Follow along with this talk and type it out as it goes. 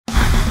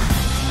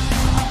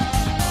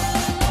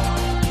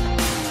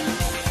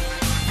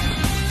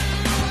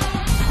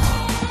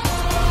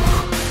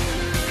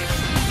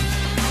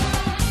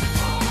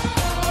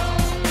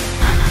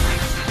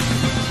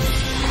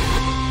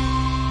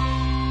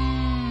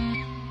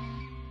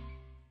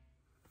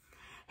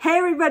Hey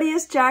everybody,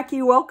 it's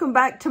Jackie. Welcome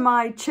back to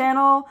my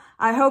channel.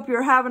 I hope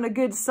you're having a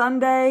good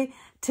Sunday.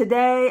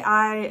 Today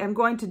I am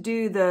going to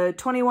do the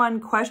 21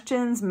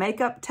 questions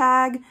makeup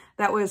tag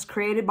that was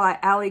created by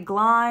Allie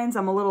Glines.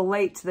 I'm a little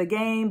late to the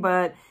game,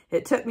 but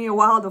it took me a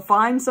while to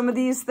find some of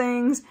these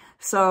things.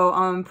 So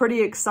I'm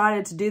pretty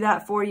excited to do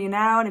that for you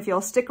now. And if you'll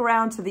stick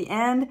around to the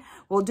end,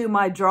 we'll do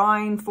my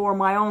drawing for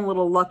my own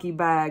little lucky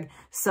bag.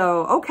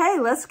 So, okay,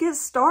 let's get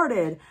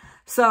started.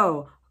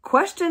 So,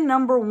 question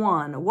number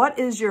 1, what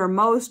is your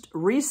most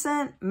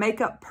recent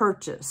makeup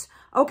purchase?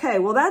 Okay,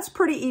 well that's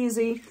pretty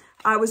easy.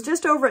 I was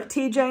just over at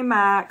TJ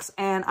Maxx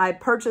and I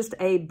purchased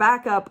a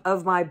backup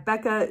of my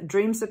BECCA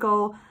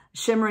Dreamsicle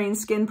Shimmering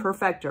Skin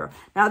Perfector.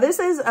 Now this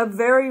is a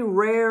very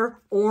rare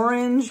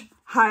orange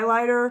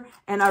highlighter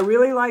and I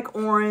really like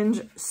orange,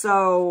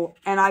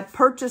 and I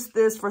purchased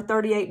this for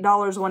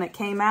 $38 when it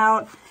came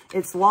out.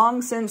 It's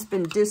long since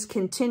been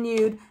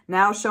discontinued,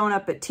 now showing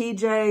up at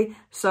TJ.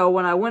 So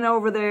when I went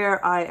over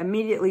there, I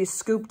immediately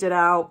scooped it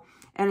out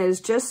and it's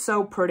just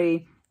so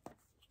pretty.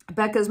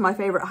 BECCA's my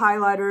favorite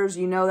highlighters.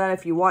 You know that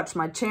if you watch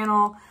my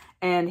channel.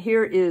 And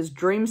here is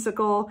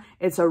Dreamsicle.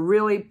 It's a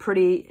really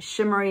pretty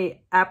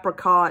shimmery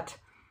apricot.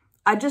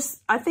 I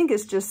think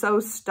it's just so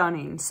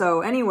stunning.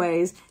 So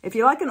anyways, if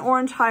you like an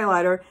orange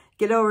highlighter,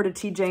 get over to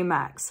TJ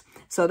Maxx.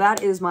 So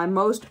that is my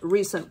most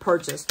recent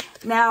purchase.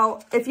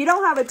 Now, if you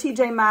don't have a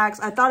TJ Maxx,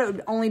 I thought it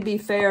would only be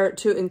fair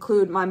to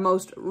include my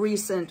most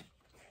recent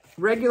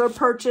regular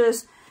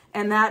purchase,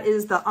 and that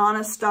is the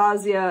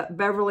ANASTASIA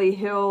Beverly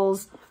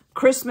Hills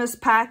Christmas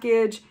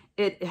package.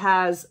 It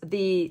has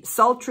the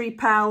Sultry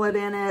palette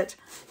in it,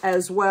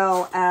 as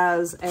well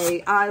as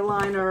a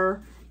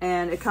eyeliner,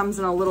 and it comes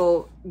in a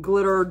little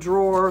glitter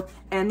drawer.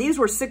 And these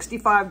were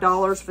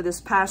 $65 for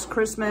this past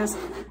Christmas,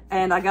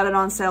 and I got it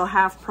on sale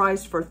half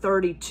price for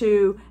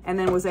 $32, and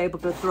then was able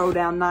to throw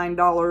down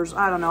 $9.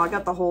 I don't know, I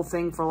got the whole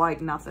thing for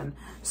like nothing.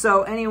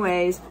 So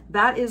anyways,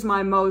 that is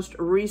my most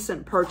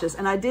recent purchase.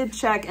 And I did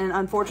check, and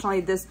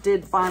unfortunately this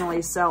did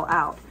finally sell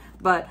out.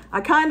 But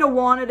I kind of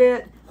wanted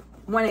it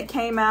when it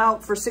came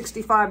out for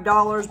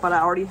 $65, but I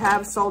already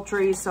have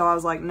Sultry, so I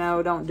was like,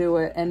 no, don't do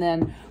it. And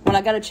then when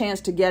I got a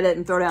chance to get it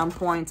and throw down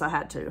points, I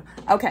had to.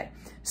 Okay,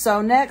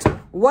 so next,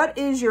 what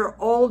is your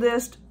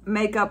oldest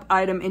makeup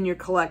item in your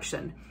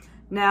collection?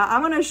 Now,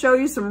 I'm gonna show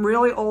you some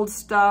really old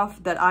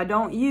stuff that I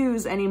don't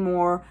use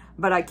anymore,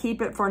 but I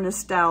keep it for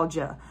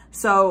nostalgia.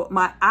 So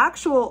my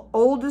actual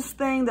oldest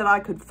thing that I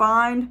could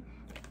find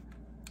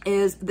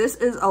is, this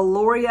is a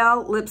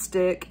L'Oreal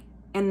lipstick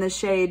in the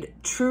shade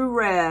True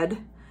Red.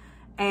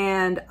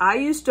 And I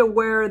used to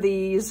wear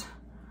these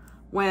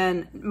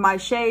when my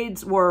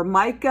shades were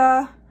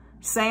Mica,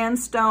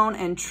 Sandstone,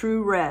 and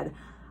True Red.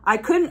 I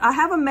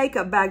have a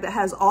makeup bag that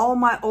has all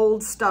my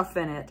old stuff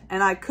in it,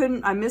 and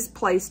I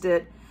misplaced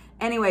it.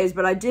 Anyways,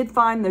 but I did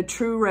find the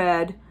True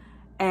Red,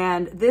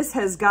 and this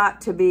has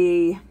got to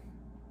be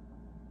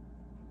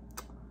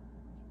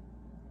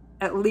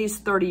at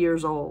least 30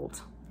 years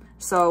old.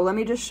 So let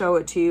me just show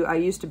it to you. I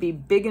used to be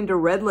big into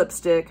red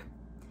lipstick.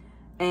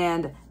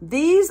 And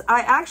these,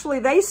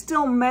 they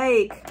still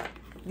make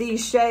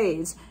these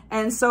shades.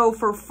 And so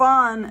for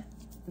fun,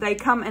 they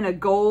come in a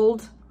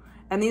gold.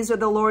 And these are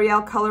the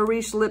L'Oreal Color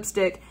Riche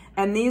lipstick.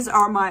 And these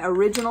are my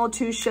original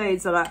 2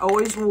 shades that I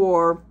always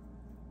wore.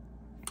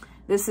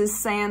 This is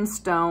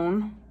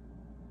Sandstone.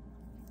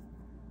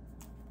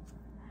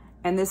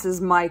 And this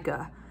is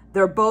Mica.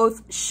 They're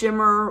both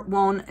shimmer.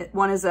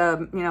 One is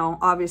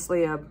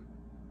obviously a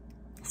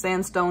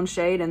sandstone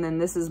shade. And then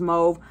this is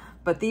mauve.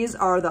 But these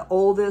are the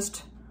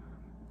oldest,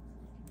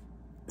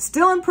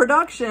 still in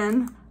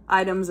production,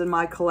 items in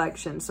my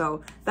collection.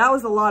 So that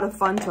was a lot of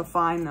fun to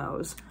find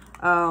those.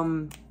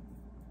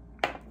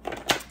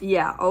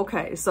 Yeah,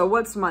 okay. So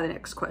what's my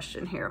next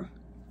question here?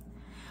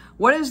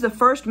 What is the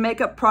first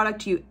makeup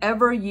product you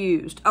ever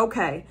used?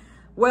 Okay,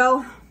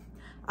 well,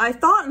 I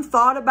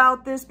thought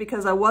about this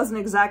because I wasn't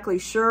exactly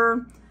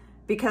sure,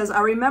 because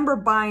I remember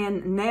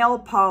buying nail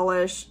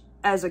polish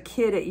as a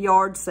kid at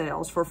yard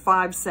sales for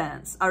 5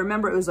 cents. I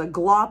remember it was a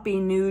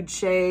gloppy nude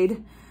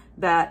shade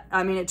that,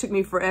 it took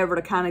me forever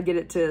to kind of get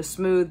it to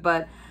smooth,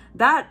 but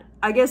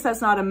I guess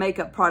that's not a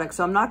makeup product,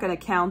 so I'm not gonna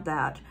count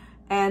that.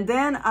 And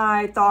then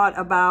I thought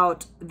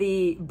about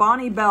the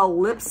Bonnie Bell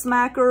Lip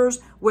Smackers,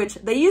 which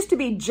they used to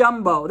be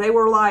jumbo. They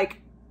were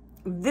like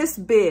this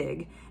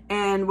big.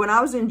 And when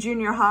I was in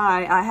junior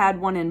high, I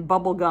had one in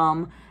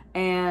bubblegum.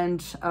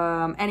 And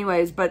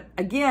anyways, but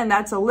again,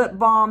 that's a lip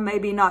balm,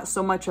 maybe not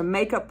so much a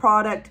makeup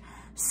product.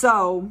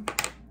 So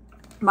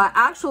my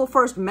actual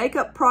first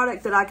makeup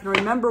product that I can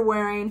remember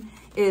wearing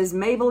is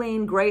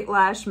Maybelline Great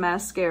Lash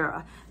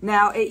Mascara.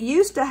 Now, it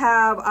used to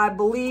have, I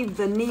believe,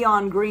 the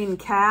neon green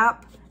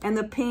cap and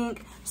the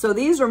pink. So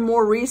these are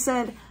more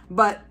recent,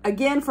 but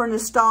again, for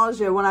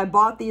nostalgia, when I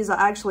bought these,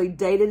 I actually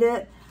dated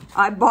it.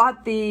 I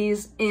bought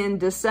these in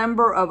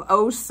December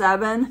of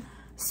 07.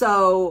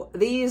 So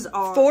these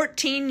are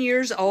 14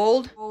 years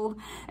old.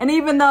 And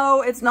even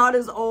though it's not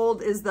as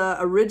old as the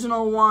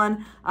original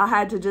one, I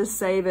had to just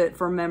save it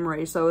for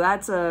memory. So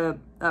that's a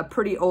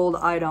pretty old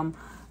item.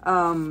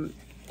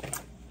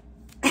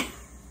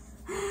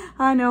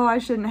 I know I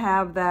shouldn't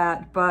have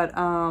that, but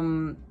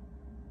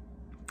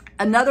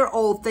another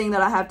old thing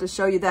that I have to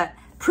show you that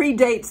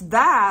predates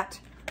that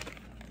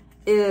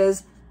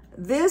is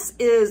this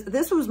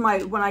was my,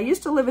 when I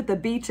used to live at the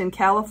beach in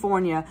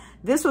California,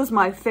 this was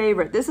my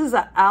favorite. This is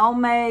a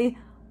ALMAY.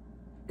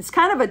 It's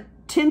kind of a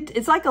tint,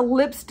 it's like a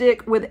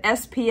lipstick with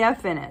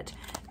SPF in it.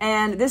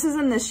 And this is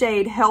in the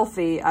shade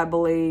Healthy, I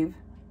believe.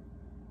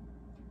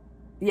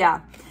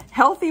 Yeah,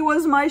 Healthy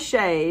was my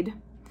shade,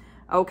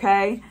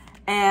 okay?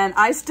 And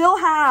I still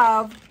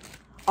have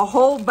a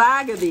whole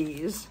bag of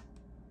these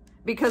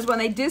because when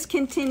they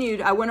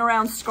discontinued, I went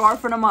around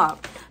scarfing them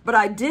up. But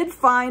I did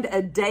find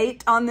a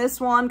date on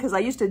this one because I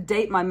used to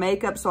date my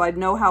makeup so I'd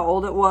know how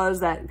old it was.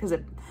 Because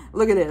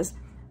look at this.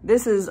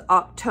 This is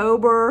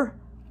October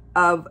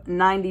of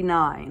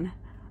 99.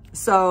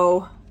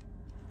 So,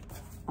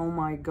 oh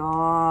my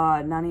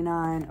God,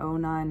 99,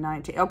 09,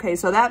 19. Okay,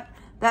 so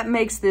that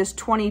makes this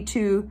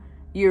 22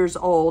 years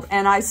old.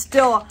 And I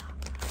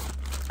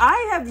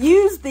have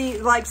used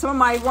like some of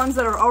my ones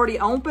that are already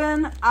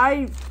open.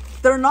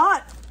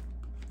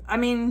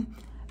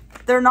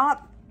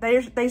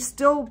 They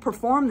still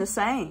perform the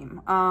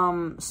same.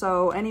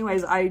 So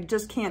anyways, I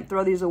just can't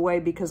throw these away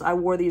because I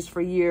wore these for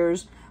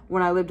years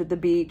when I lived at the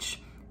beach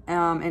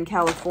in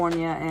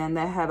California, and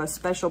they have a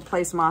special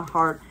place in my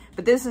heart.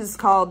 But this is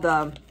called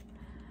the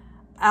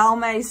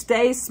ALMAY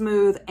Stay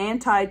Smooth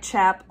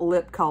Anti-Chap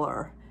Lip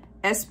Color,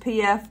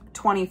 SPF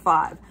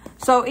 25.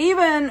 So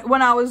even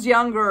when I was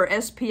younger,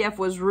 SPF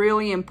was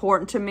really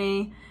important to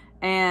me.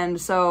 And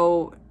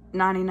so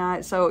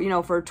 99, so, you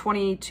know, for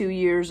 22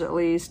 years at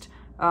least.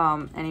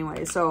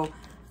 Anyway, so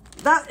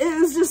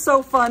it was just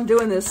so fun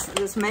doing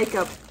this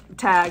makeup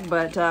tag,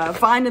 but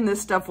finding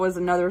this stuff was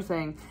another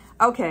thing.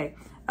 Okay,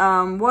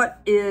 what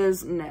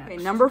is next?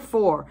 Okay, number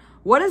 4.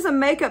 What is a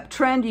makeup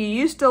trend you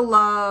used to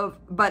love,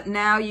 but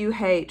now you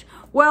hate?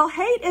 Well,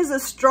 hate is a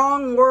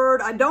strong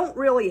word. I don't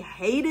really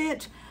hate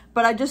it,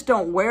 but I just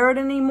don't wear it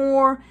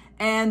anymore.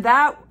 And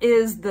that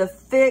is the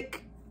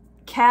thick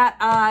cat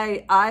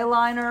eye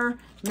eyeliner.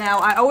 Now,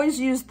 I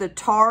always use the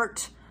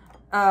Tarte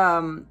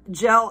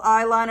gel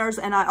eyeliners,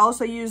 and I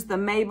also use the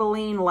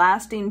Maybelline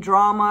Lasting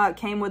Drama. It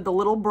came with the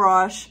little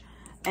brush,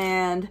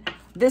 and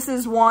this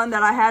is one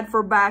that I had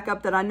for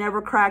backup that I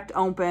never cracked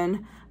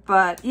open,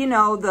 but you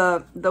know,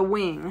 the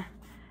wing.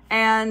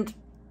 And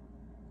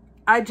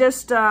I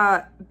just,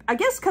 I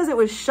guess because it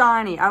was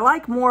shiny, I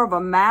like more of a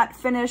matte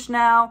finish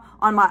now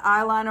on my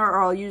eyeliner,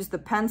 or I'll use the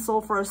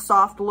pencil for a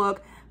soft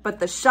look. But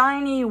the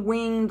shiny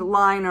winged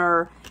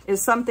liner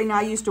is something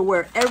I used to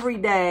wear every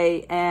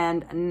day,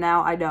 and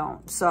now I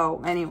don't.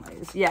 So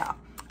anyways, yeah.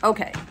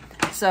 Okay,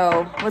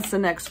 so what's the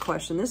next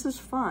question? This is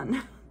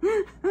fun.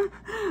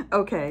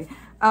 Okay.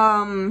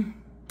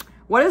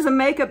 What is a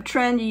makeup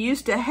trend you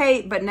used to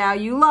hate, but now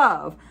you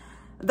love?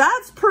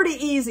 That's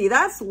pretty easy.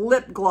 That's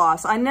lip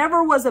gloss. I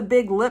never was a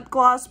big lip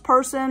gloss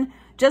person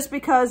just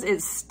because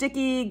it's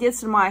sticky,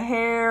 gets in my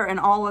hair and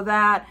all of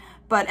that.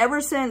 But ever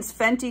since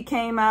Fenty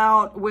came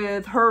out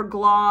with her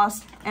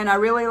gloss, and I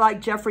really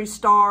like Jeffree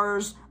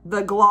Star's,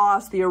 the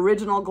gloss, the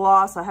original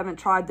gloss. I haven't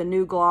tried the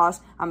new gloss.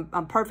 I'm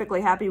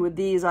perfectly happy with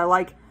these. I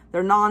like,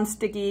 they're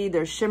non-sticky,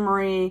 they're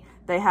shimmery,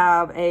 they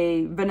have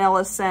a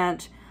vanilla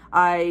scent.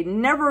 I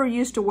never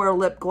used to wear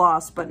lip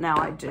gloss, but now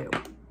I do.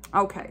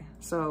 Okay,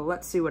 so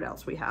let's see what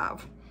else we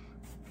have.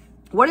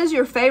 What is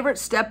your favorite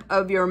step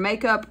of your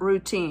makeup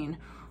routine?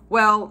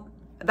 Well,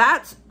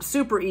 that's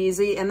super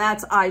easy, and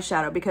that's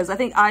eyeshadow, because I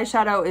think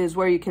eyeshadow is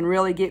where you can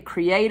really get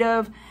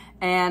creative,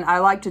 and I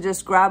like to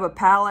just grab a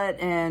palette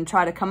and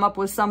try to come up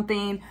with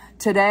something.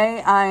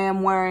 Today, I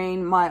am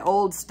wearing my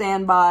old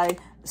standby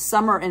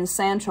Summer in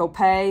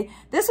Saint-Tropez.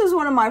 This is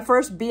one of my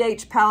first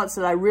BH palettes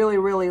that I really,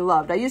 really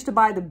loved. I used to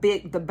buy the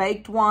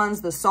baked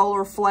ones, the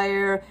Solar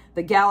Flare,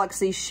 the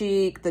Galaxy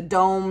Chic, the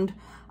Domed.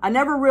 I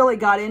never really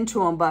got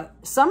into them, but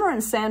Summer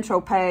in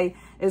Saint-Tropez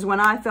is when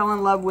I fell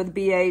in love with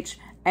BH.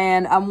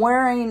 And I'm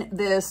wearing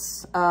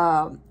this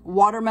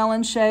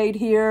watermelon shade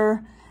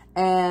here,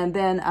 and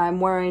then I'm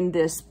wearing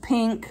this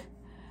pink,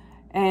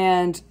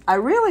 and I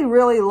really,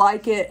 really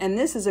like it. And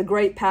this is a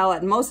great palette,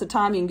 and most of the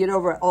time you can get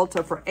over at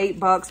Ulta for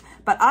 $8.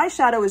 But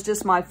eyeshadow is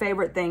just my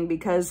favorite thing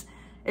because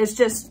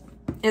it's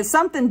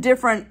something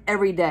different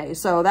every day.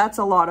 So that's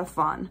a lot of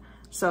fun.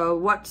 So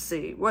let's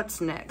see,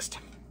 what's next?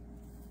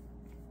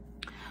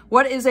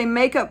 What is a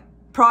makeup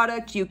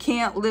product you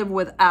can't live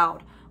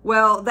without?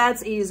 Well,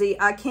 that's easy.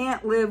 I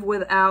can't live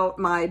without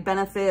my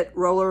Benefit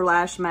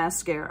Rollerlash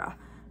mascara.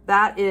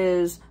 That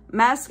is,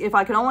 if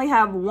I could only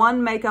have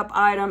one makeup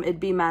item, it'd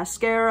be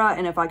mascara.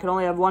 And if I could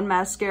only have one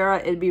mascara,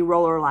 it'd be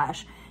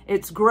Rollerlash.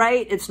 It's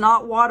great. It's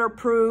not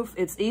waterproof.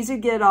 It's easy to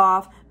get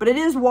off, but it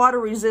is water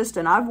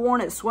resistant. I've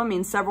worn it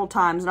swimming several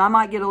times, and I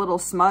might get a little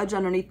smudge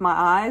underneath my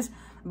eyes,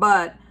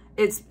 but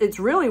it's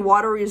really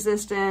water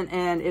resistant,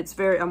 and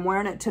I'm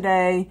wearing it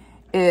today.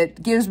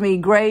 It gives me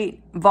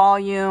great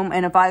volume,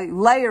 and if I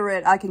layer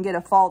it, I can get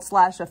a false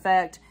lash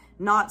effect.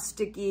 Not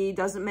sticky,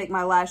 doesn't make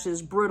my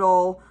lashes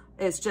brittle.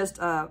 It's just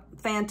a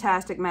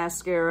fantastic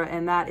mascara,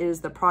 and that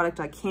is the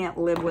product I can't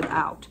live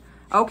without.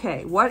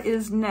 Okay, what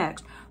is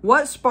next?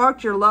 What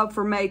sparked your love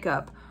for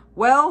makeup?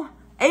 Well,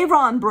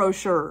 Avon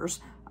brochures.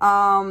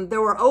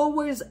 There were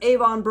always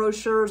Avon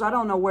brochures. I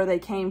don't know where they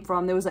came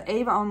from. There was an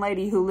Avon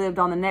lady who lived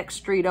on the next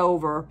street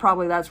over.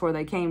 Probably that's where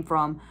they came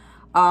from.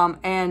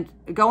 And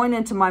going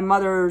into my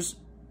mother's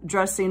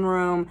dressing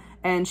room,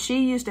 and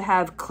she used to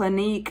have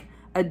Clinique,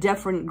 a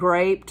different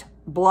graped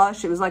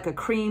blush. It was like a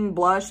cream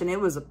blush, and it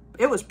was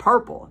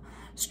purple,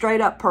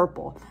 straight up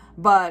purple.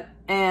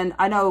 And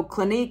I know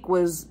Clinique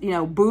was, you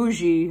know,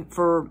 bougie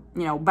for,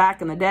 you know,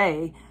 back in the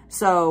day.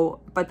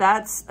 So, but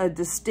that's a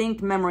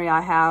distinct memory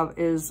I have,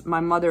 is my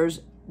mother's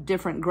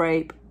different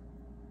grape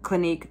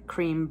Clinique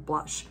cream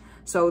blush.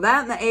 So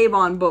that and the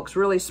Avon books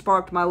really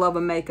sparked my love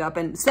of makeup.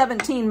 And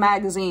 17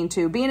 magazine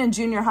too. Being in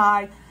junior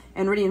high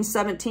and reading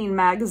 17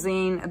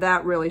 magazine,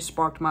 that really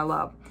sparked my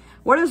love.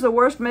 What is the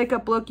worst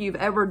makeup look you've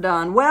ever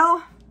done?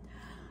 Well,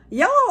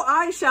 yellow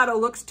eyeshadow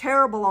looks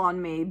terrible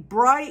on me.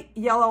 Bright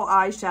yellow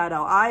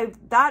eyeshadow.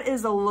 That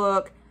is a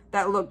look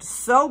that looked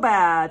so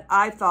bad,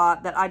 I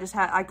thought that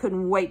I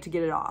couldn't wait to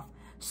get it off.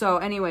 So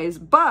anyways,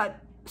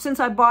 but since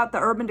I bought the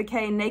Urban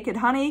Decay Naked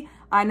Honey,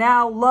 I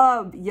now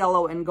love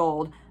yellow and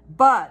gold.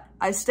 But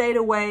I stayed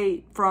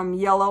away from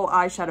yellow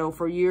eyeshadow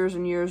for years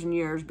and years and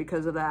years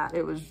because of that.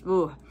 It was,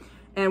 ugh.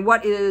 And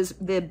what is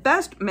the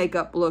best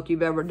makeup look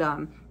you've ever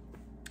done?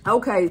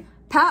 Okay,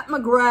 Pat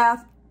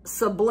McGrath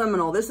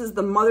Subliminal. This is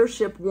the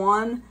Mothership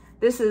one.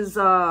 This is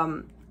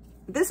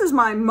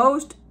my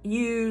most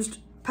used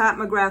Pat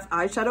McGrath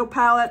eyeshadow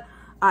palette.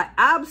 I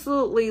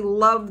absolutely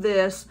love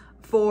this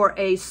for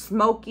a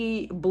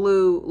smoky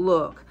blue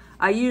look.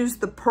 I use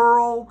the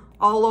pearl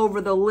all over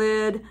the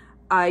lid.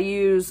 I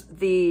use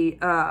the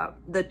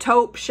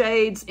taupe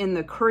shades in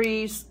the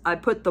crease. I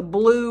put the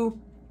blue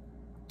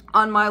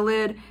on my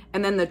lid,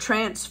 and then the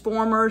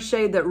Transformer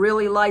shade that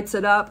really lights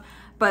it up.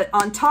 But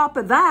on top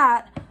of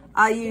that,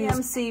 I use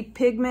CMC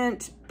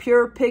Pigment,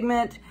 Pure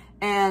Pigment,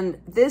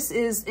 and this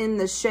is in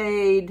the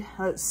shade,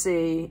 let's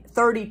see,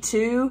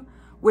 32,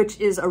 which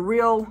is a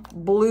real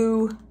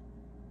blue,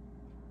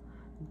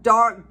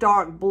 dark,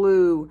 dark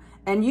blue.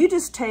 And you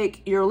just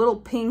take your little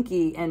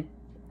pinky and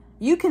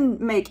you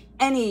can make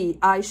any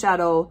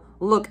eyeshadow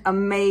look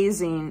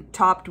amazing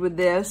topped with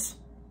this.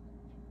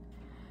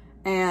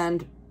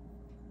 And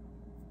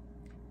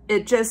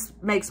it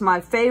just makes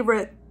my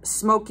favorite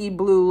smoky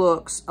blue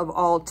looks of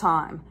all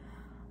time.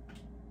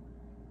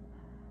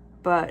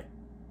 But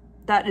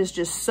that is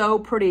just so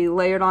pretty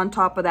layered on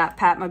top of that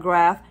Pat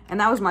McGrath. And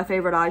that was my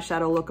favorite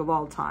eyeshadow look of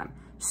all time.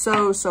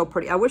 So, so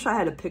pretty. I wish I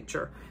had a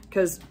picture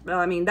because,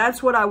 I mean,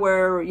 that's what I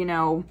wear, you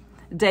know,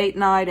 date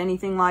night,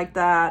 anything like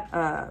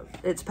that.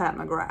 It's Pat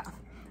McGrath.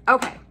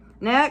 Okay,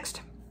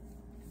 next.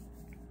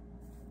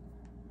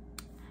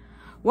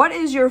 What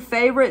is your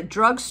favorite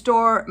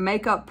drugstore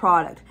makeup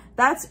product?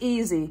 That's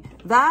easy.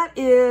 That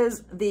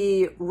is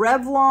the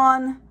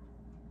Revlon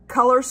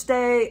Color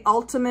Stay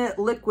Ultimate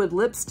Liquid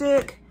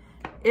Lipstick.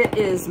 It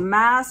is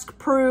mask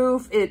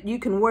proof. You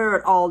can wear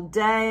it all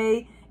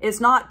day. It's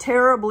not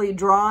terribly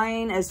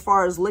drying as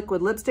far as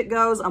liquid lipstick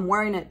goes. I'm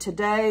wearing it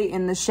today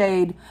in the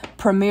shade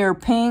Premier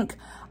Pink.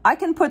 I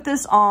can put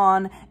this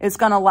on. It's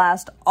gonna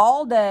last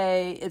all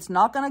day. It's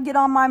not gonna get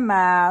on my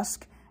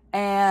mask.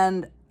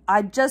 And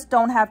I just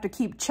don't have to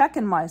keep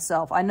checking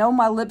myself. I know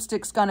my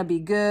lipstick's gonna be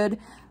good.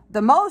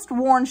 The most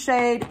worn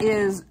shade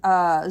is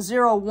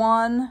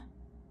 01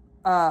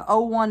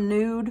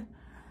 Nude.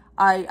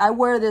 I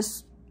wear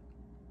this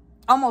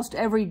almost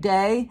every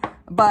day,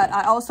 but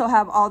I also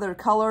have other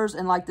colors,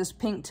 and like this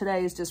pink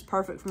today is just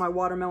perfect for my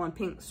watermelon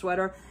pink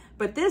sweater.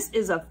 But this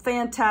is a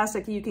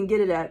fantastic, you can get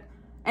it at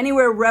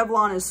anywhere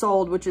Revlon is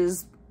sold, which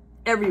is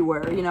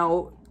everywhere, you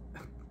know,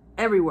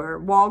 everywhere.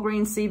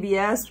 Walgreens,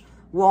 CVS,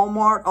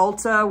 Walmart,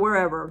 Ulta,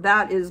 wherever.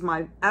 That is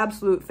my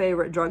absolute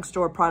favorite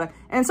drugstore product.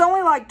 And it's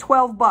only like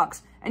 12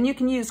 bucks. And you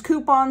can use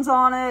coupons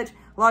on it.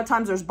 A lot of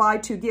times there's buy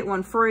two, get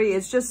one free.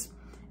 It's just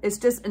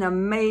an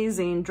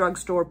amazing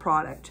drugstore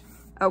product.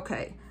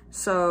 Okay,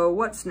 so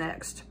what's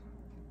next?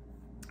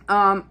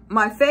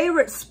 My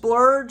favorite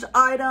splurge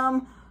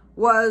item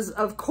was,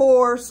 of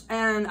course,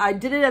 and I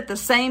did it at the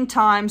same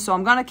time, so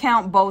I'm gonna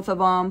count both of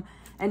them.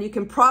 And you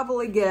can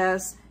probably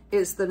guess,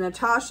 it's the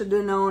Natasha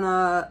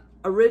Denona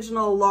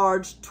Original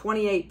Large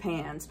 28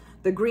 pans,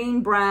 the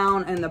green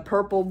brown and the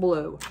purple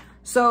blue.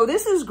 So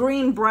this is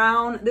green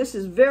brown. This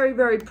is very,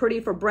 very pretty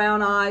for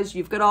brown eyes.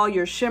 You've got all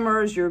your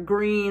shimmers, your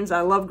greens.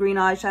 I love green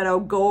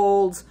eyeshadow,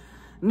 golds,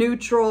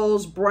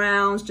 neutrals,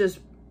 browns, just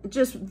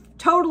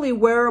totally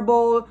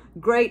wearable,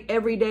 great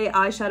everyday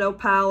eyeshadow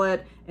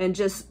palette, and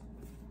just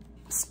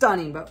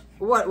stunning. But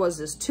what was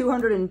this,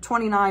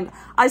 $229?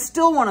 I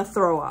still want to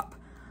throw up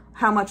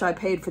how much I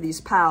paid for these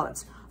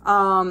palettes.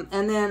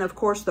 And then, of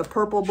course, the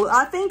purple blue.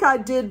 I think I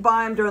did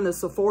buy them during the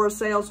Sephora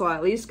sale, so I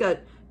at least got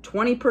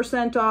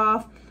 20%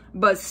 off,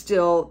 but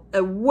still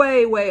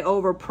way, way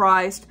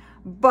overpriced.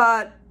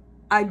 But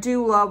I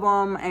do love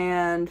them,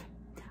 and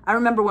I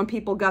remember when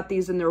people got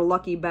these in their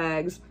lucky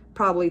bags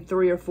probably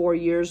 3 or 4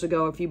 years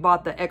ago. If you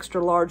bought the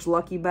extra large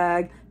lucky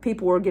bag,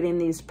 people were getting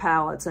these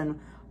palettes, and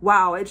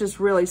wow, it just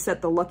really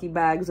set the lucky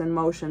bags in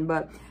motion.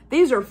 But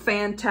these are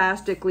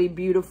fantastically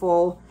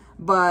beautiful,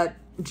 but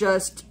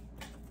just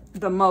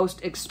the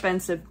most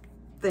expensive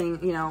thing,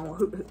 you know.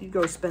 You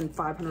go spend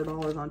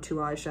 $500 on 2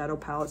 eyeshadow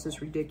palettes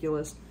is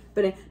ridiculous.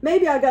 But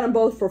maybe I got them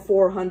both for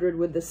 $400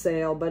 with the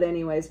sale. But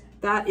anyways,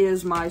 that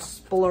is my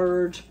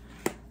splurge.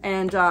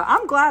 And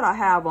I'm glad I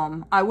have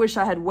them. I wish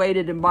I had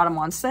waited and bought them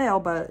on sale,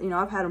 but you know,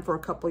 I've had them for a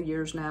couple of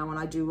years now, and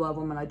I do love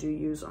them and I do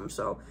use them.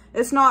 So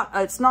it's not,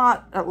 at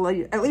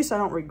least I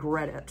don't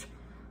regret it.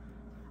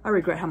 I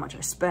regret how much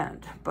I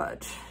spent,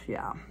 but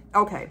yeah.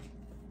 Okay,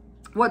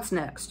 what's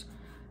next?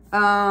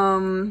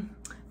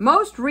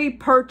 Most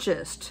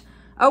repurchased.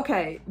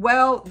 Okay,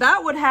 well,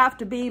 that would have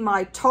to be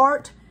my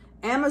Tarte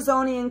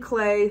Amazonian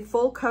Clay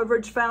Full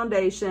Coverage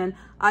Foundation.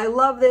 I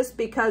love this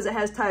because it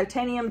has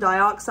titanium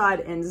dioxide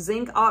and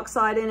zinc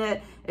oxide in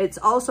it. It's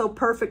also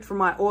perfect for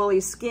my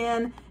oily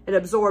skin. It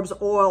absorbs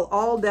oil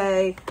all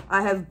day.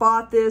 I have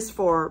bought this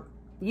for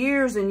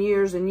years and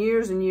years and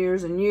years and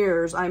years and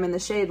years. I'm in the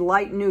shade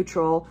Light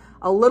Neutral.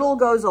 A little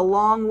goes a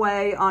long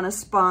way on a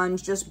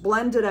sponge. Just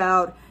blend it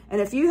out. And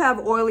if you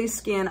have oily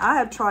skin, I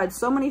have tried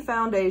so many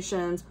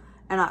foundations,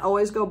 and I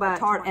always go back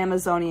to Tarte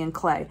Amazonian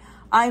Clay.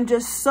 I'm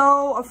just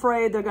so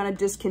afraid they're going to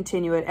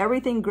discontinue it.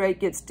 Everything great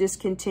gets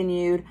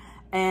discontinued,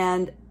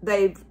 and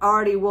they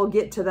already will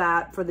get to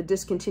that for the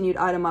discontinued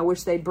item I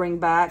wish they'd bring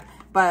back.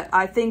 But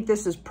I think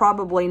this is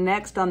probably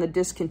next on the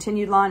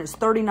discontinued line. It's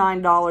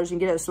 $39. You can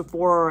get it at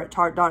Sephora or at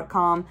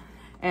Tarte.com.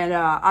 And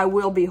I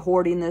will be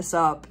hoarding this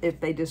up if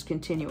they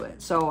discontinue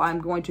it. So I'm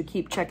going to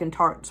keep checking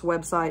Tarte's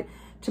website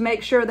to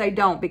make sure they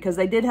don't, because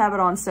they did have it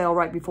on sale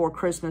right before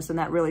Christmas, and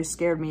that really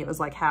scared me. It was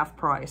like half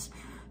price.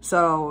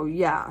 So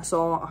yeah,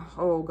 so,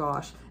 oh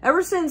gosh.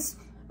 Ever since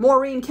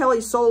Maureen Kelly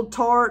sold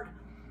Tarte,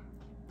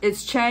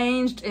 it's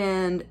changed,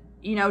 and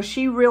you know,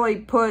 she really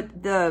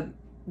put the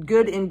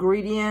good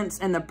ingredients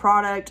in the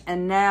product,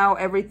 and now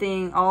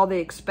everything, all the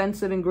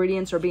expensive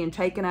ingredients are being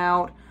taken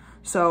out.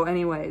 So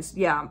anyways,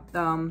 yeah.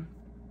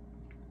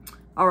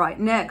 All right,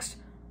 next.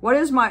 What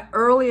is my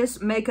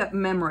earliest makeup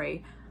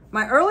memory?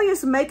 My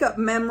earliest makeup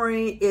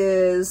memory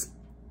is,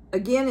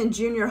 again, in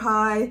junior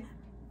high.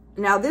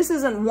 Now, this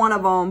isn't one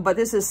of them, but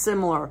this is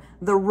similar.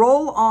 The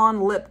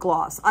roll-on lip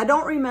gloss. I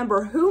don't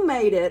remember who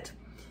made it.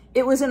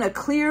 It was in a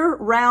clear,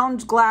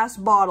 round glass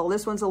bottle.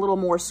 This one's a little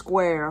more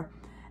square.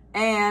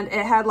 And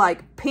it had,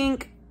 like,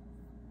 pink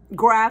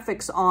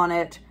graphics on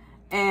it.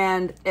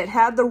 And it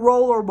had the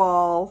roller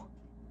ball.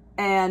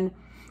 And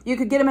you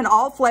could get them in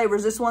all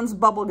flavors. This one's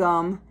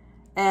bubblegum.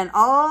 And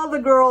all the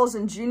girls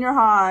in junior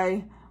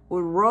high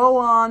would roll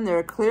on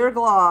their clear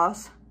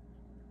gloss.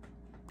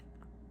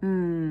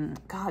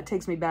 God, it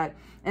takes me back.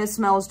 And it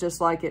smells just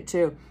like it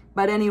too.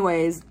 But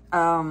anyways,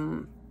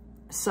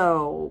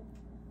 so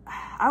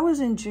I was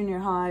in junior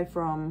high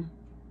from,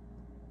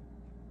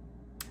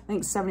 I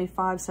think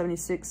 75,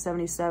 76,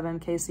 77.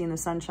 Casey and the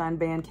Sunshine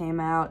Band came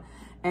out.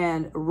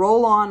 And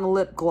roll-on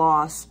lip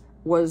gloss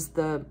was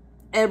the,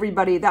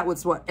 that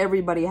was what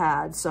everybody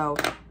had. So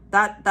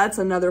that's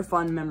another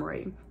fun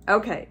memory.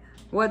 Okay,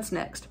 what's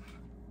next?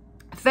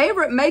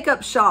 Favorite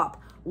makeup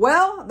shop.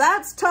 Well,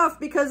 that's tough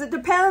because it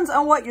depends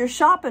on what you're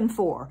shopping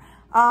for.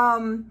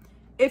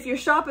 If you're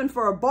shopping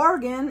for a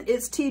bargain,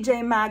 it's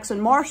TJ Maxx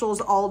and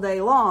Marshalls all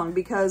day long,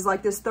 because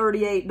like this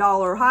 $38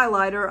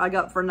 highlighter I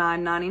got for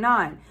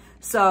 $9.99.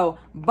 So,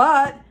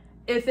 but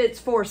if it's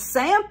for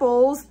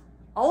samples,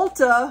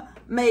 Ulta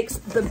makes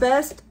the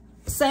best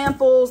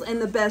samples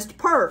and the best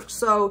perks.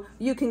 So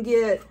you can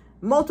get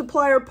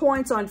multiplier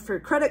points on for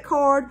your credit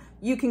card.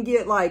 You can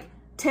get like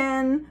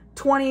 10,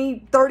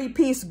 20,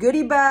 30-piece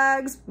goodie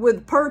bags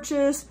with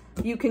purchase.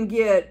 You can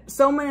get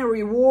so many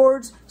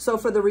rewards. So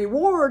for the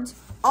rewards,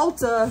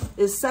 Ulta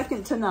is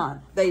second to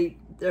none.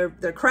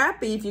 They're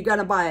crappy if you got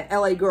to buy a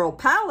LA Girl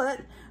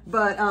palette,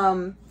 but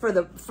for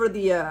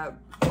the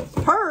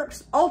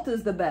perks,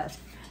 Ulta's the best.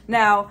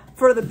 Now,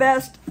 for the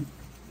best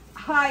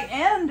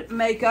high-end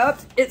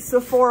makeup, it's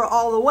Sephora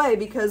all the way,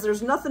 because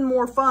there's nothing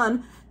more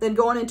fun than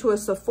going into a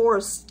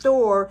Sephora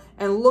store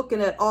and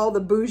looking at all the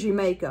bougie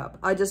makeup.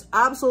 I just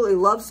absolutely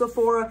love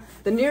Sephora.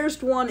 The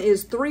nearest one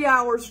is 3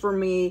 hours for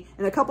me,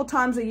 and a couple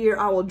times a year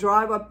I will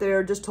drive up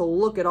there just to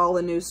look at all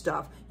the new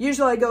stuff.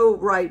 Usually I go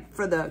right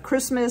for the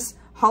Christmas,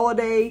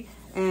 holiday,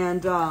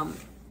 and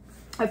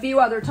a few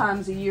other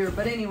times a year.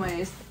 But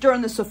anyways,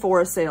 during the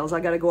Sephora sales,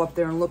 I gotta go up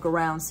there and look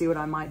around, see what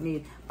I might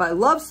need. But I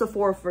love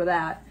Sephora for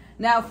that.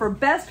 Now for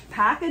best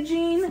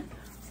packaging,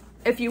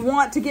 if you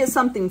want to get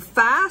something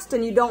fast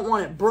and you don't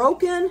want it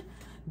broken,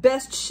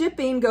 best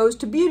shipping goes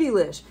to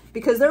Beautylish,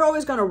 because they're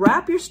always going to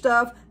wrap your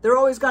stuff. They're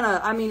always going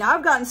to, I mean,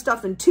 I've gotten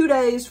stuff in 2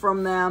 days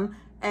from them,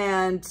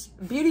 and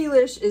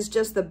Beautylish is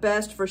just the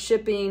best for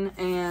shipping,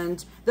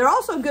 and they're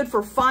also good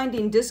for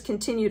finding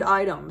discontinued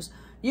items.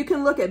 You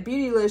can look at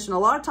Beautylish, and a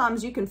lot of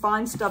times you can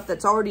find stuff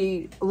that's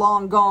already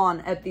long gone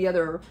at the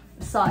other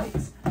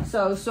sites.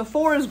 So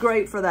Sephora is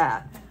great for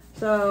that.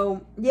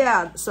 So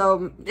yeah,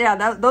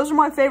 those are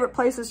my favorite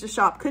places to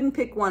shop. Couldn't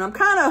pick one. I'm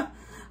kind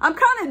I'm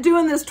kind of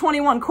doing this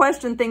 21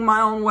 question thing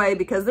my own way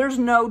because there's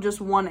no just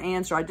one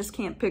answer. I just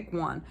can't pick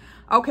one.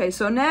 Okay,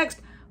 so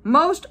next,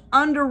 most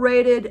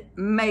underrated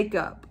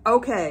makeup.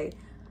 Okay,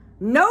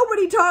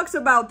 nobody talks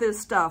about this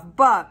stuff,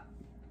 but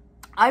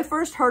I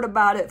first heard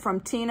about it from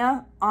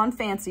Tina on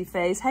Fancy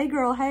Face. Hey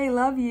girl, hey,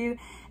 love you.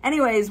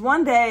 Anyways,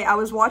 one day I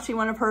was watching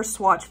one of her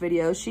swatch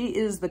videos. She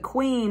is the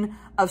queen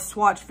of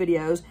swatch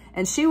videos,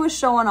 and she was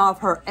showing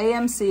off her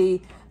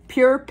AMC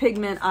Pure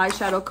Pigment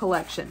eyeshadow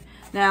collection.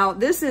 Now,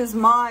 this is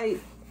my,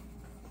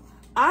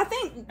 I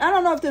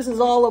don't know if this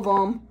is all of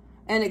them,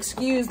 and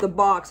excuse the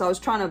box. I was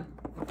trying to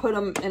put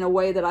them in a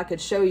way that I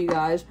could show you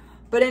guys.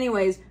 But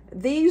anyways,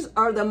 these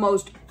are the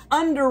most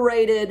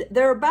underrated.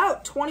 They're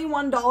about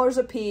 $21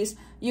 a piece.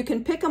 You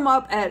can pick them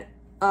up at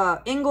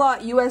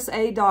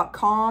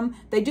inglotusa.com.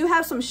 They do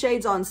have some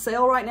shades on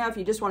sale right now if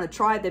you just want to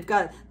try it. They've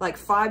got like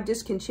 5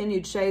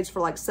 discontinued shades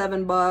for like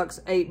 $7,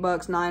 $8,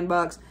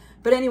 $9.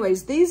 But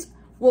anyways, these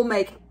will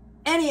make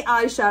any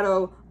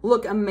eyeshadow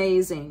look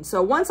amazing.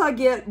 So once I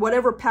get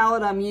whatever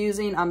palette I'm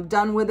using, I'm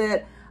done with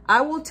it.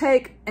 I will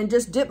take and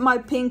just dip my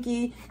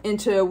pinky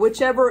into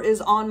whichever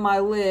is on my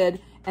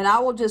lid, and I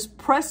will just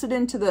press it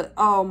into the,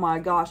 oh my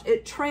gosh,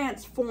 it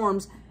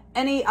transforms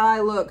any eye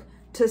look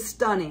to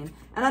stunning.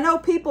 And I know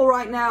people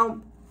right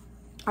now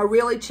are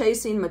really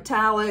chasing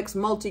metallics,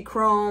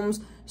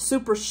 multi-chromes,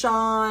 super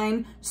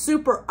shine,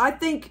 I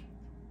think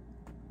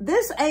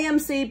this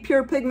AMC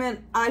Pure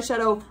Pigment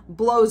eyeshadow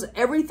blows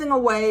everything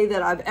away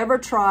that I've ever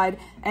tried.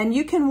 And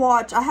you can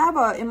watch, I have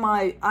in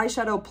my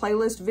eyeshadow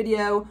playlist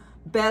video,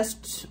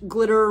 best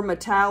glitter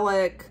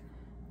metallic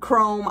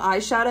chrome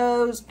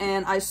eyeshadows,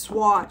 and I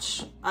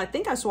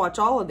think I swatch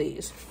all of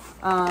these,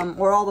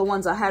 or all the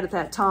ones I had at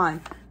that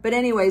time. But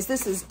anyways,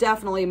 this is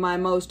definitely my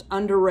most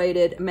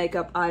underrated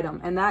makeup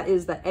item, and that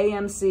is the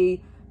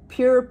AMC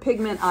Pure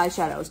Pigment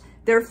eyeshadows.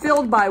 They're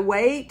filled by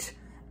weight,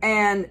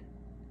 and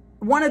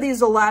one of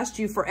these will last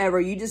you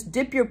forever. You just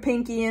dip your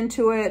pinky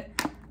into it,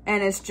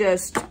 and it's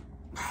just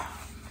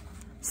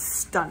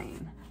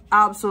stunning.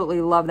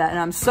 Absolutely love that, and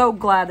I'm so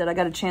glad that I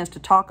got a chance to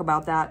talk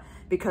about that,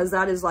 because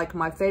that is like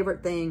my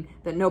favorite thing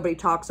that nobody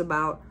talks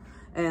about.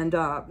 And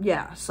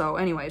yeah, so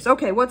anyways,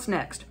 okay, what's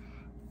next?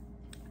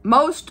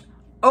 Most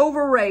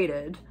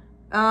overrated.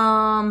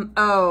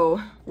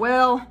 Oh,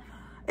 well,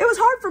 it was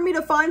hard for me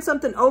to find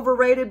something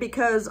overrated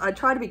because I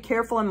try to be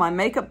careful in my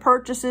makeup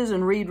purchases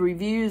and read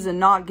reviews and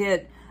not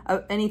get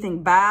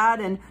anything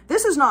bad. And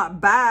this is not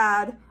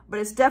bad, but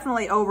it's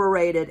definitely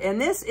overrated. And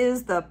this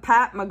is the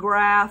Pat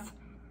McGrath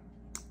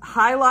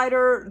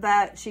highlighter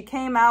that she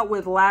came out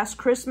with last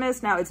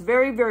Christmas. Now, it's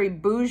very, very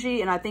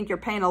bougie, and I think you're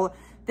paying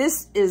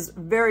this is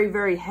very,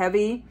 very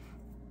heavy,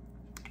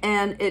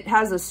 and it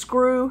has a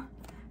screw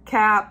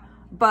cap,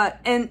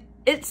 and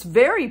it's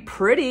very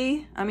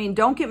pretty. I mean,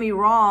 don't get me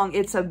wrong,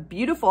 it's a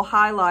beautiful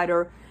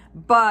highlighter,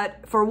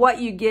 but for what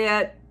you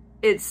get,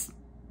 it's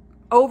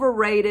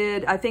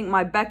overrated. I think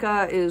my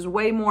BECCA is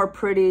way more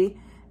pretty,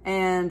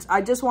 and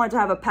I just wanted to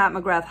have a Pat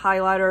McGrath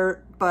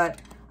highlighter, but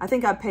I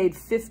think I paid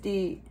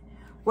 $50.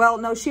 Well,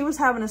 no, she was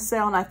having a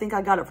sale, and I think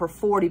I got it for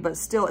 $40, but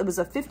still, it was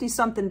a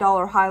 $50-something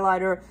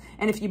highlighter.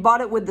 And if you bought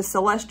it with the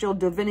Celestial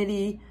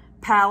Divinity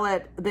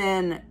palette,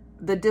 then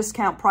the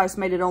discount price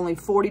made it only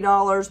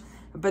 $40.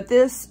 But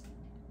this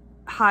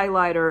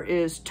highlighter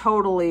is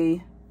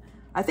totally,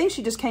 I think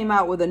she just came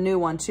out with a new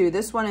one, too.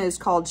 This one is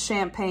called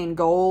Champagne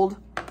Gold,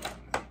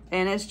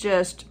 and it's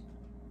just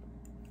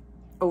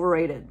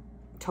overrated,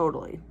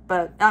 totally.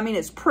 But, I mean,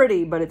 it's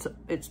pretty, but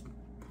it's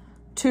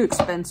too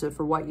expensive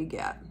for what you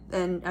get.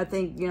 And I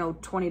think, you know,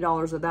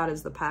 $20 of that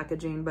is the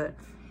packaging, but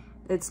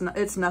it's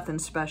nothing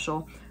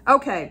special.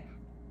 Okay,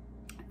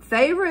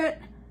 favorite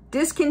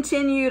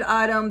discontinued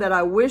item that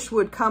I wish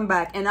would come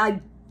back, and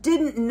I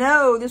didn't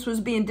know this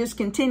was being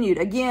discontinued.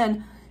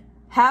 Again,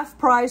 half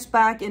price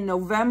back in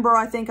November,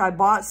 I think I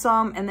bought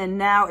some, and then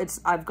now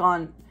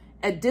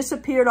it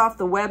disappeared off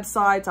the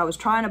websites. I was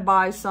trying to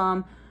buy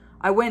some.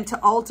 I went to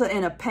Ulta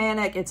in a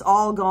panic. It's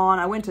all gone.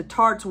 I went to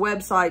Tarte's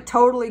website,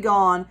 totally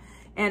gone,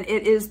 and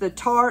it is the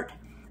Tarte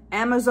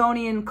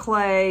Amazonian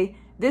Clay.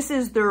 This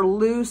is their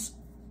loose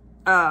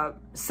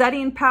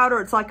setting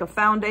powder. It's like a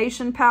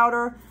foundation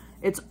powder.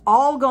 It's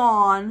all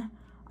gone.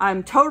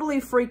 I'm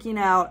totally freaking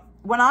out.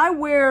 When I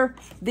wear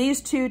these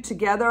two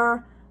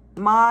together,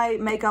 my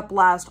makeup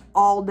lasts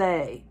all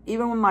day.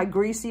 Even with my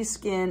greasy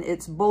skin,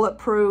 it's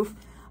bulletproof.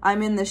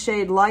 I'm in the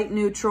shade Light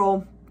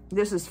Neutral.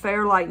 This is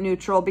Fair Light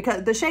Neutral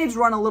because the shades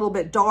run a little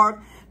bit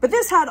dark, but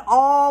this had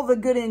all the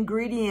good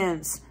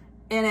ingredients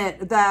in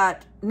it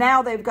that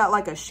now they've got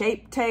like a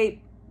Shape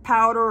Tape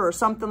powder or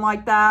something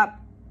like that.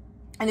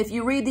 And if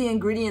you read the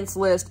ingredients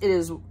list, it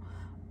is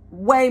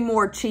way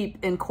more cheap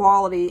in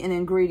quality and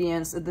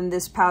ingredients than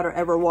this powder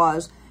ever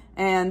was.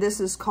 And this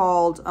is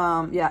called,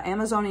 yeah,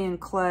 Amazonian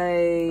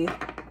Clay.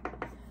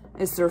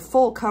 It's their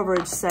full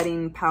coverage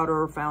setting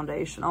powder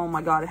foundation. Oh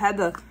my God, it had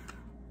the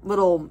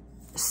little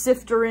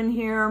sifter in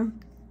here.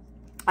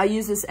 I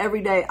use this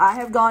every day. I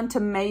have gone to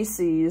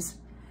Macy's.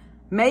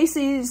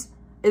 Macy's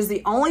is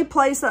the only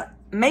place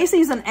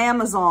Macy's and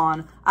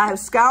Amazon. I have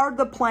scoured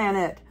the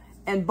planet,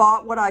 and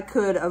bought what I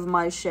could of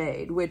my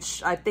shade,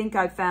 which I think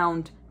I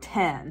found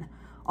 10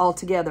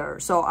 altogether.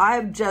 So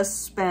I've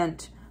just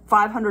spent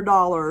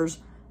 $500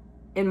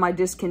 in my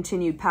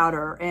discontinued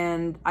powder,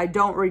 and I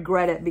don't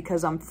regret it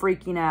because I'm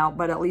freaking out,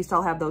 but at least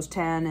I'll have those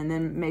 10, and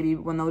then maybe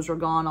when those are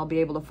gone, I'll be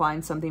able to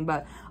find something.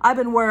 But I've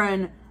been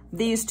wearing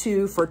these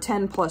two for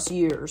 10 plus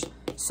years,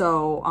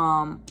 so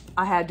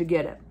I had to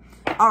get it.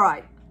 All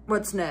right,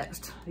 what's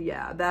next?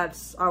 Yeah,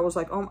 that's, I was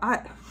like, oh,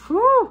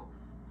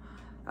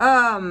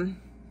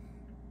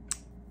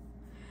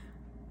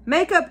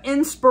 makeup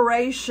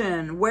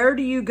inspiration. Where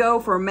do you go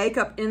for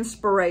makeup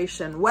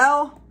inspiration?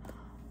 Well,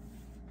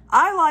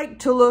 I like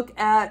to look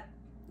at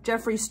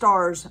Jeffree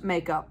Star's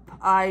makeup.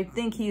 I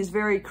think he's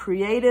very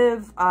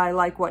creative. I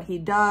like what he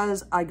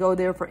does. I go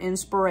there for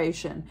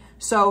inspiration.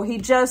 So he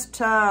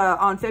just,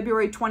 on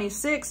February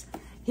 26th,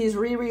 he's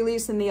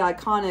re-releasing the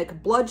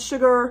iconic Blood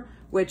Sugar,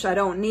 which I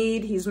don't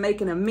need. He's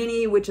making a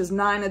mini, which is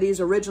 9 of these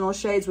original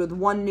shades with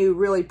one new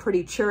really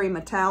pretty cherry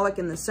metallic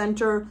in the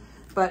center.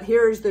 But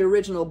here's the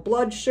original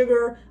Blood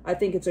Sugar. I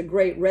think it's a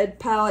great red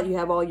palette. You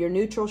have all your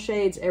neutral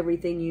shades,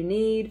 everything you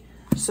need.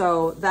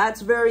 So that's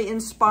very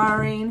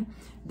inspiring.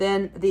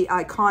 Then the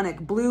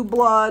iconic Blue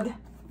Blood,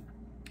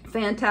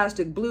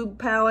 fantastic blue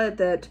palette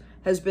that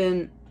has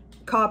been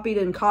copied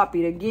and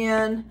copied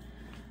again.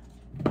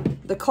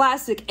 The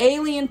classic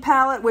Alien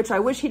palette, which I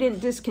wish he didn't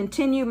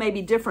discontinue,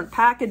 maybe different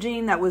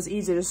packaging that was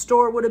easy to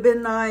store would have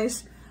been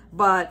nice,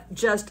 but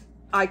just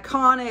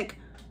iconic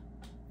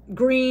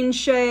green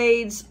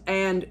shades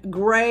and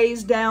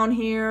grays down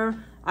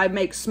here. I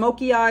make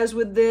smoky eyes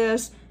with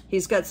this.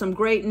 He's got some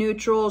great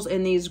neutrals,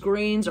 and these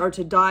greens are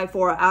to die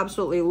for. I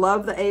absolutely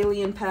love the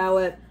Alien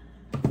palette.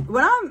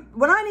 When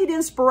I need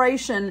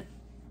inspiration,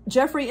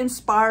 Jeffree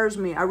inspires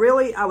me. I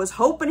was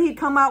hoping he'd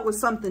come out with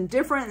something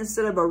different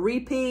instead of a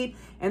repeat,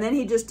 and then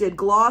he just did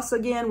gloss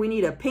again. We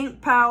need a pink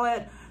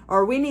palette,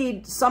 or we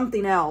need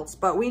something else,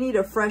 but we need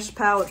a fresh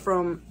palette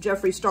from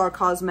Jeffree Star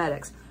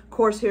Cosmetics. Of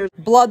course, here's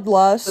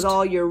Bloodlust with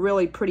all your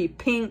really pretty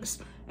pinks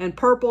and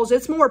purples.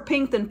 It's more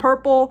pink than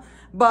purple,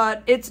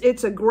 but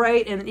it's a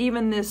great, and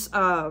even this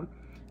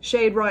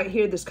shade right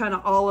here, this kind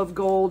of olive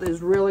gold,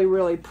 is really,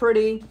 really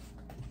pretty.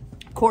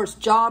 Of course,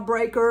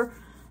 Jawbreaker,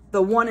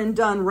 the one and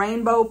done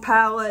rainbow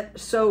palette,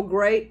 so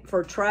great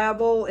for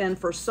travel and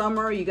for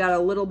summer. You got a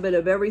little bit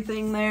of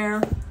everything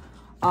there.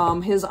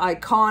 His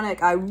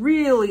iconic, I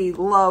really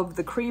love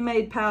the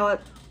Cremade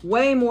palette,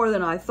 way more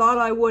than I thought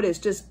I would. It's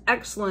just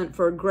excellent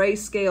for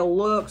grayscale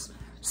looks.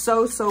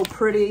 So, so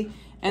pretty.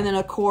 And then,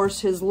 of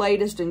course, his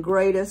latest and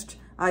greatest,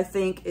 I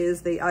think,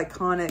 is the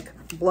iconic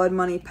Blood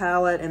Money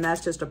palette, and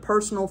that's just a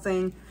personal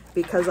thing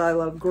because I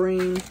love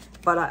green,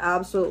 but I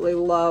absolutely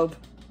love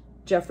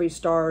Jeffree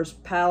Star's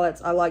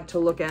palettes. I like to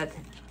look at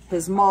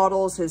his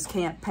models, his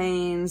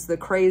campaigns, the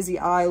crazy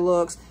eye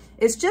looks.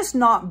 It's just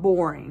not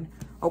boring,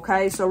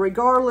 okay? So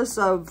regardless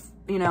of,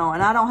 you know,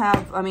 and I don't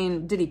have, I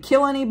mean, did he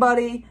kill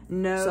anybody?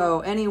 No.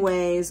 So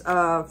anyways,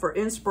 for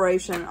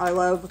inspiration, I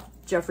love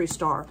Jeffree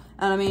Star.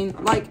 And I mean,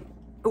 like,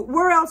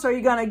 where else are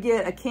you going to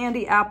get a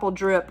candy apple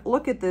drip?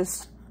 Look at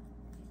this.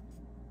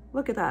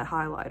 Look at that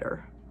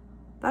highlighter.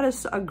 That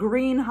is a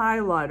green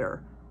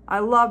highlighter. I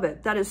love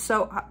it. That is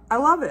so, I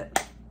love it.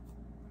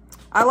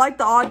 I like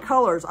the odd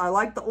colors. I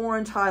like the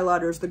orange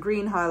highlighters, the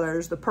green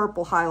highlighters, the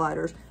purple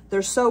highlighters.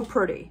 They're so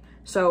pretty.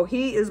 So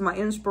he is my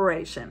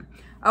inspiration.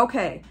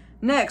 Okay,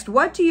 next,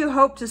 what do you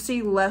hope to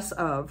see less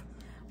of?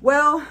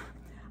 Well,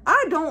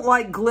 I don't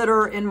like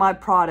glitter in my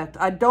product.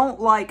 I don't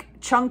like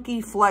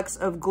chunky flecks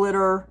of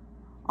glitter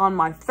on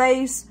my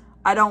face.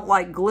 I don't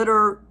like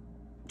glitter,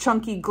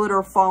 chunky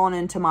glitter falling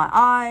into my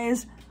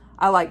eyes.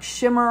 I like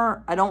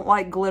shimmer. I don't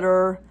like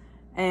glitter.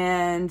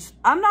 And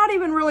I'm not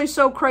even really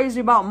so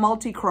crazy about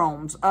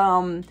multi-chromes.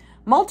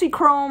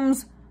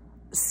 Multi-chromes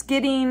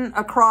skidding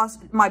across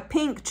my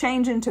pink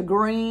changing to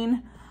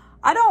green.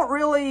 I don't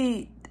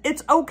really,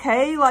 it's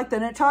okay. Like the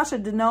Natasha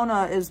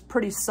Denona is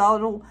pretty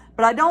subtle,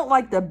 but I don't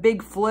like the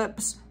big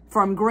flips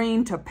from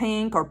green to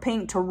pink or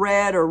pink to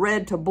red or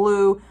red to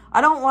blue.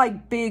 I don't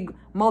like big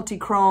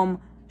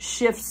multi-chrome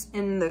shifts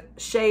in the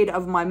shade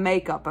of my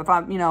makeup. If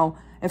I'm, you know,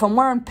 if I'm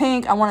wearing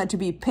pink, I want it to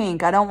be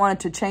pink. I don't want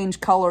it to change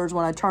colors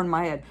when I turn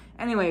my head.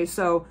 Anyway,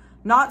 so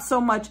not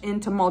so much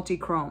into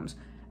multi-chromes.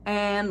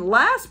 And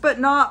last but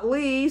not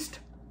least,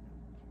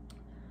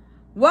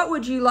 what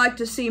would you like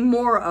to see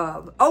more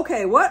of?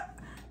 Okay,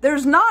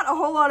 there's not a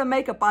whole lot of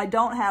makeup I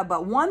don't have,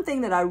 but one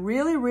thing that I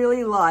really,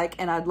 really like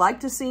and I'd like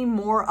to see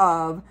more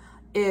of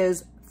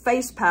is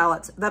face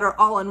palettes that are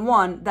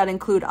all-in-one that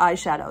include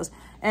eyeshadows.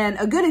 And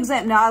a good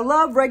example, now I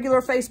love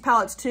regular face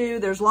palettes too.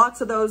 There's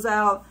lots of those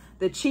out.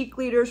 The cheek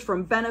leaders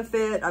from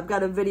Benefit, I've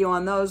got a video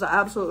on those. I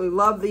absolutely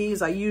love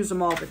these. I use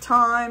them all the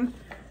time.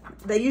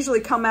 They usually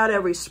come out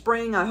every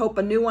spring. I hope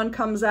a new one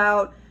comes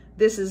out.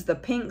 This is the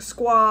Pink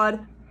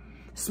Squad.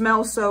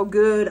 Smells so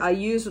good. I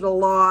use it a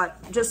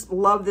lot. Just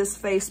love this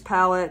face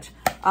palette.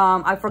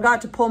 I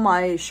forgot to pull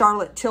my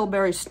Charlotte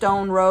Tilbury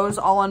Stone Rose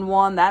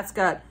all-in-one. That's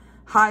got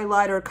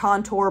highlighter,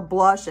 contour,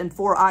 blush, and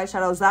 4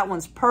 eyeshadows. That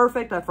one's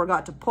perfect. I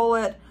forgot to pull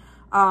it.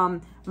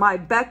 My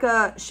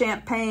BECCA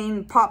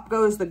Champagne Pop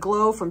Goes the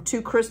Glow from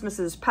 2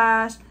 Christmases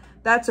Past.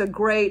 That's a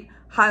great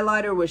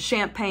highlighter with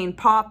champagne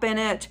pop in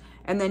it.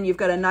 And then you've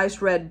got a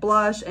nice red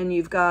blush and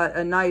you've got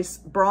a nice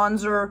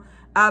bronzer.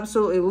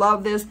 Absolutely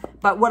love this.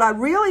 But what I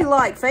really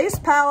like, face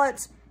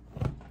palettes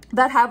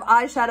that have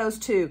eyeshadows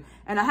too.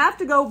 And I have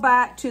to go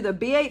back to the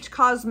BH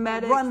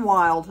Cosmetics Run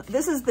Wild.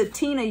 This is the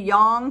Tina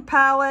Young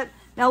palette.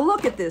 Now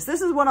look at this.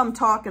 This is what I'm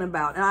talking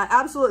about.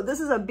 And this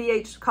is a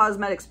BH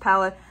Cosmetics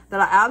palette that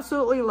I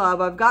absolutely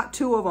love. I've got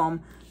 2 of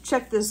them.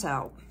 Check this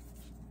out.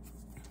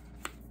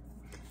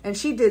 And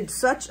she did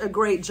such a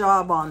great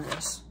job on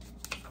this.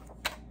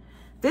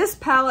 This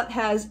palette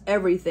has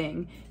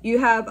everything. You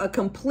have a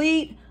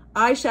complete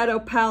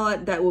eyeshadow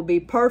palette that will be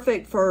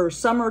perfect for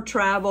summer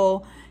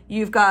travel.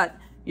 You've got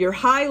your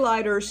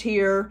highlighters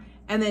here,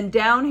 and then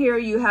down here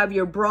you have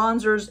your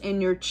bronzers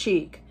in your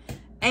cheek.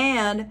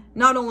 And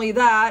not only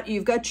that,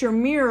 you've got your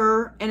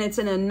mirror, and it's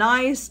in a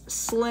nice,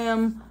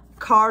 slim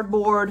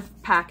cardboard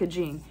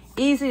packaging.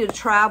 Easy to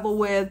travel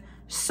with,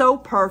 so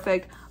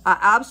perfect. I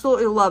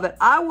absolutely love it.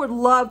 I would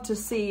love to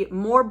see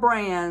more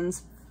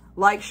brands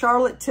like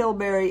Charlotte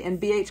Tilbury and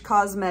BH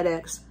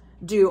Cosmetics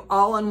do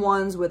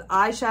all-in-ones with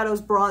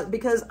eyeshadows, bronze,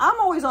 because I'm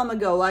always on the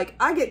go. Like,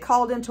 I get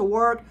called into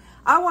work.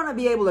 I want to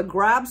be able to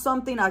grab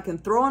something I can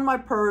throw in my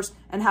purse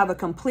and have a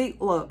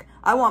complete look.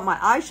 I want my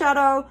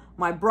eyeshadow,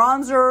 my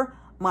bronzer,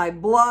 my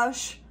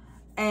blush,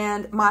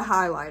 and my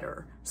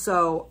highlighter.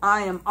 So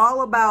I am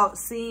all about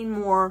seeing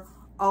more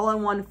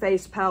all-in-one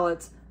face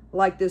palettes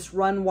like this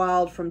Run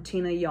Wild from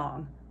Tina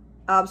Young.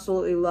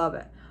 Absolutely love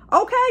it.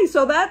 Okay,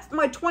 so that's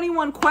my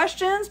 21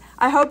 questions.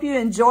 I hope you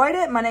enjoyed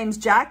it. My name's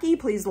Jackie.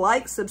 Please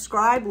like,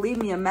 subscribe, leave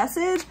me a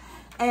message.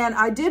 And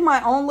I did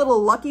my own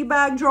little lucky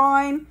bag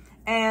drawing.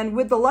 And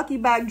with the lucky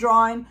bag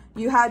drawing,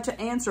 you had to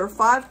answer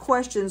 5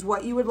 questions,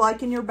 what you would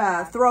like in your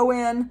bag. Throw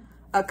in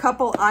a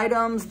couple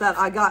items that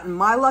I got in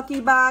my lucky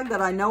bag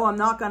that I know I'm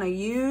not going to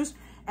use.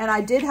 And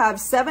I did have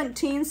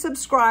 17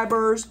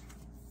 subscribers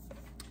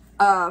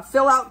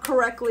fill out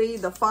correctly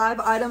the 5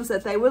 items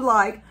that they would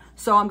like.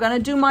 So I'm going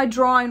to do my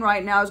drawing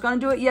right now. I was going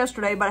to do it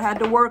yesterday, but I had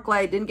to work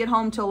late. Didn't get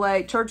home till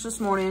late. Church this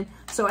morning.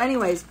 So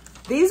anyways,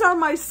 these are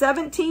my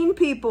 17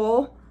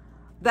 people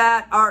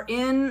that are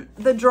in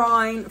the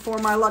drawing for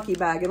my lucky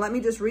bag. And let me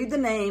just read the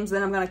names.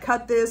 Then I'm going to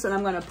cut this and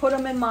I'm going to put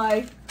them in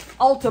my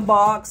Ulta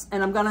box.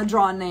 And I'm going to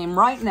draw a name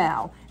right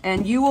now.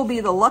 And you will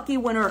be the lucky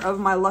winner of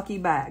my lucky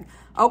bag.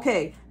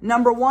 Okay,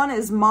 number 1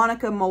 is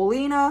Monica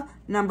Molina.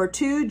 Number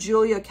 2,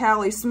 Julia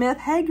Callie Smith.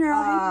 Hey,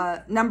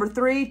 girl. Number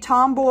 3,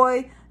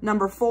 Tomboy.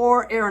 Number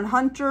 4, Aaron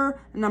Hunter.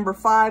 Number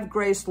 5,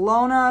 Grace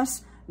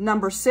Lonas.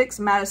 Number 6,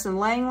 Madison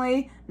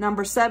Langley.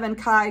 Number 7,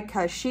 Kai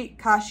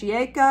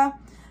Kashieka.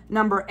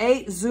 Number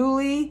 8,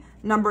 Zuli.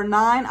 Number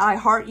 9, I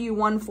Heart You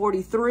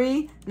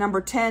 143.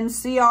 Number 10,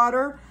 Sea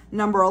Otter.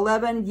 Number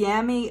 11,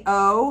 Yami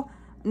O.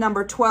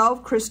 Number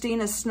 12,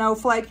 Christina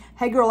Snowflake.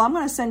 Hey, girl, I'm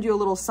going to send you a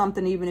little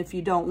something even if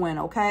you don't win,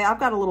 okay? I've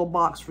got a little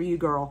box for you,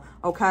 girl,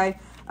 okay?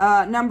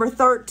 Number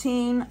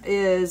 13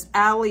 is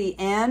Allie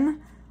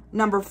N.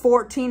 Number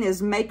 14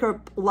 is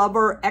Makeup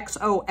Lover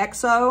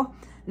XOXO.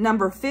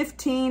 Number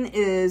 15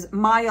 is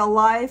Maya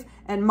Life.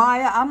 And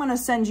Maya, I'm going to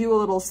send you a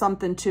little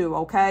something too,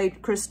 okay?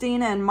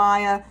 Christina and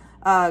Maya,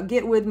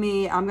 get with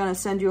me. I'm going to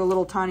send you a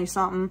little tiny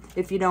something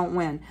if you don't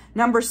win.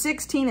 Number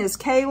 16 is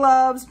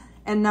K-Loves.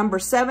 And number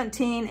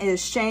 17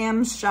 is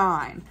Shams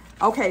Shine.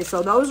 Okay,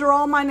 so those are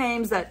all my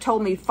names that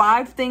told me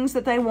 5 things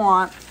that they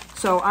want.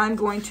 So I'm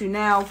going to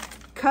now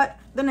cut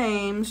the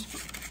names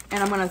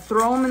and I'm going to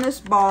throw them in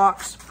this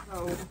box.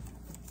 So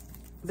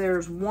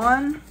there's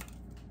 1,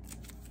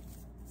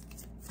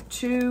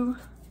 2,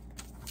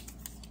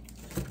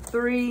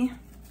 3,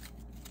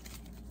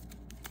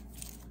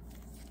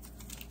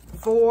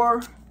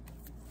 4,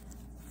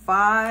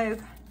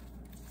 5,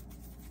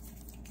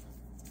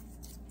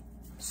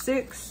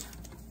 6,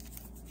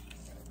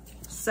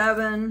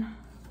 7,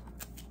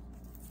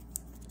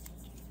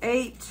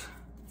 8,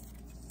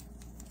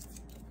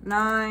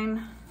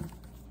 9,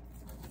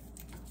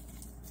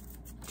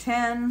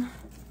 10,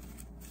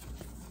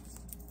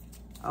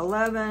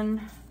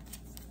 11,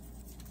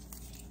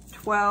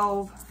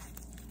 12,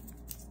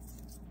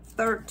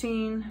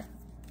 13,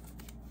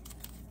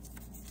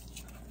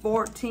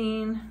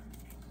 14,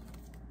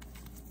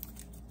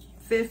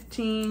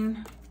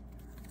 15,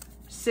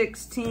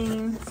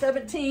 16,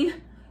 17.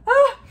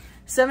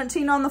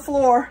 17 on the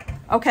floor.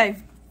 Okay.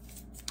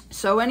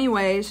 So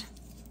anyways,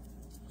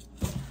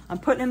 I'm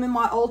putting them in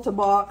my Ulta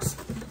box.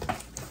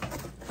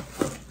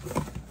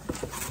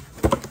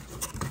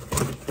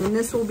 And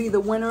this will be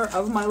the winner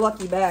of my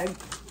lucky bag.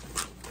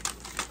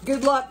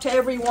 Good luck to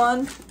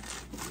everyone.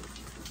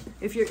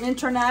 If you're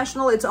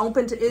international, it's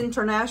open to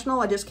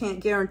international. I just can't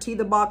guarantee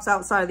the box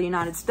outside of the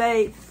United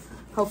States.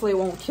 Hopefully it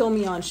won't kill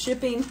me on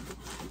shipping.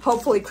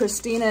 Hopefully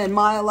Christina and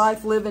Maya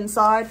Life live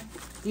inside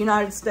the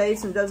United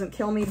States and doesn't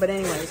kill me. But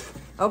anyways,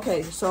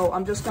 okay, so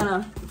I'm just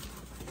gonna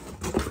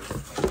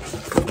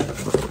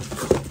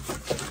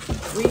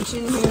reach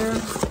in here,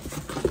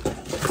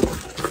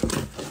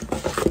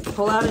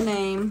 pull out a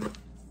name,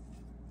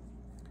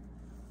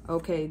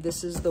 Okay,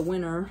 this is the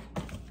winner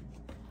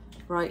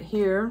right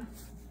here.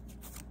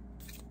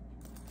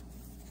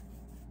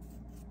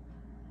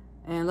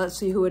 And let's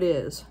see who it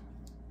is.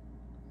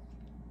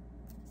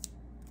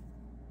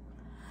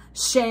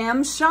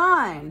 Sham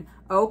Shine.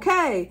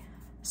 Okay,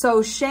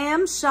 so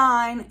Sham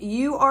Shine,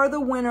 you are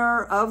the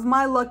winner of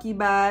my lucky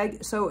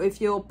bag. So if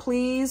you'll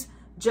please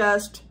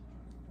just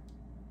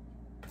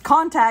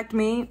contact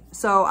me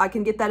so I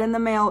can get that in the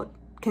mail.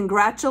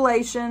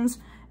 Congratulations.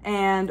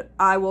 And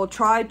I will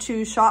try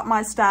to shop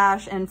my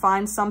stash and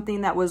find something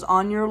that was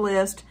on your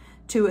list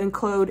to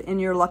include in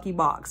your lucky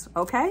box.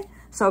 Okay?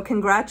 So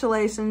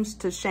congratulations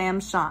to Sham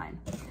Shine.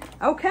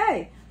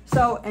 Okay.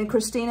 So, and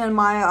Christina and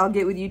Maya, I'll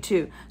get with you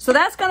too. So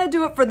that's going to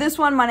do it for this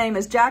one. My name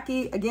is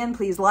Jackie. Again,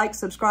 please like,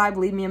 subscribe,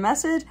 leave me a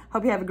message.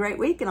 Hope you have a great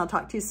week, and I'll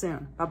talk to you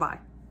soon.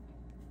 Bye-bye.